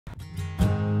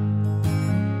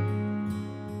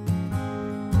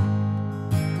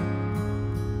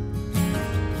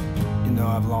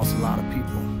I've lost a lot of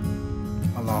people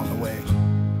along the way.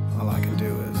 All I can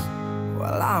do is,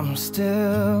 well, I'm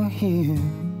still here.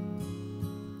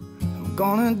 I'm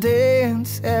gonna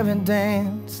dance every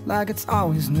dance like it's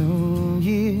always New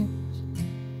Year's.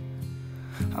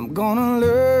 I'm gonna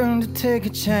learn to take a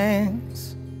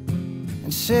chance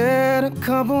and shed a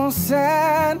couple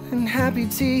sad and happy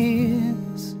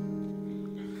tears.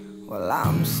 Well,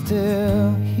 I'm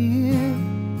still here.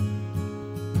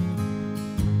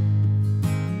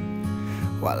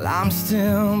 While I'm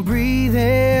still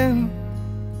breathing,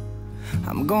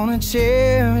 I'm gonna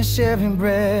cherish every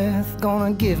breath,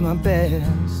 gonna give my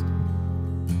best.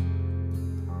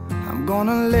 I'm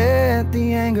gonna let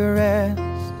the anger rest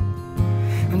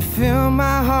and fill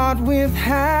my heart with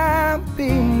happiness.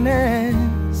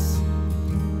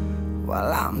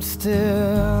 While I'm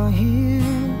still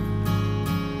here,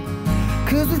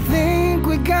 'cause we think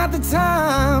we got the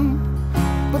time,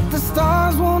 but the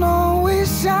stars won't always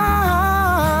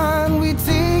shine. We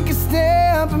take a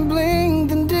step and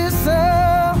blink and disappear.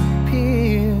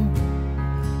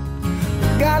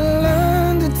 Gotta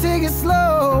learn to take it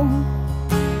slow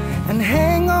and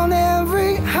hang on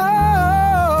every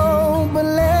hope, but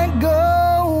let go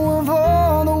of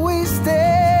all the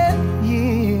wasted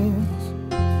years.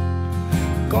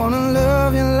 Gonna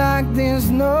love you like there's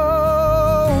no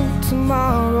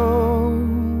tomorrow.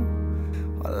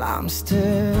 While I'm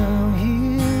still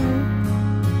here,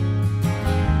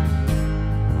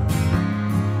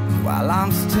 while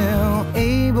I'm still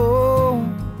able,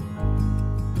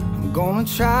 I'm gonna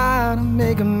try to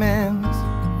make amends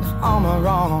with all my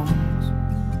wrongs.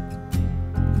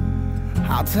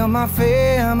 I'll tell my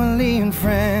family and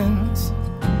friends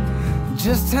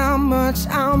just how much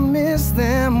I'll miss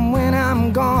them when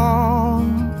I'm gone.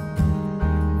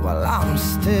 While I'm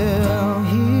still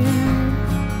here,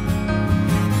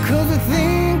 'cause we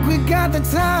think we got the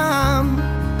time,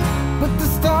 but the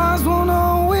stars won't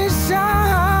always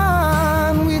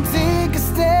shine. We take a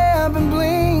step and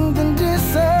blink and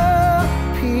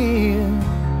disappear.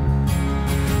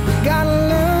 We gotta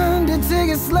learn to take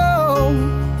it slow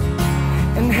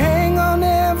and hang on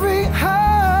every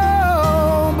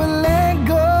hope, but let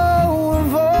go of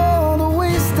all the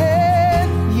wasted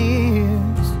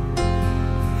years.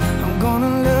 I'm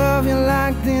gonna love you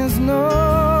like there's no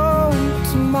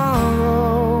tomorrow.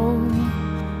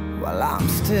 While I'm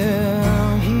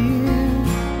still here,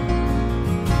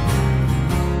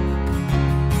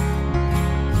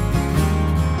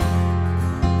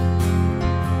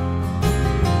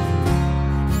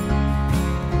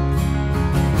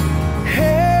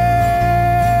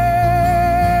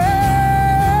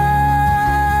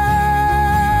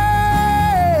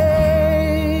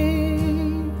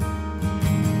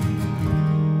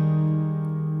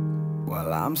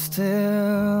 I'm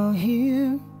still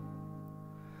here.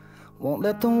 Won't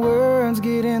let the words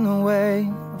get in the way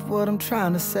of what I'm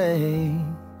trying to say.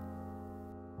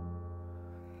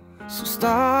 So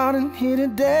starting here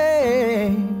today,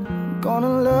 I'm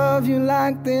gonna love you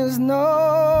like there's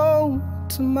no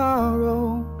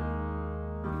tomorrow.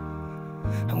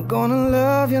 I'm gonna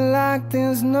love you like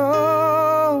there's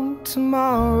no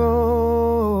tomorrow.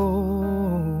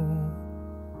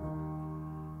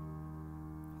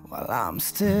 While I'm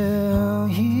still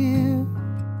here,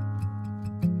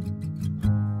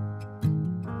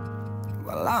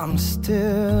 while I'm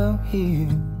still here.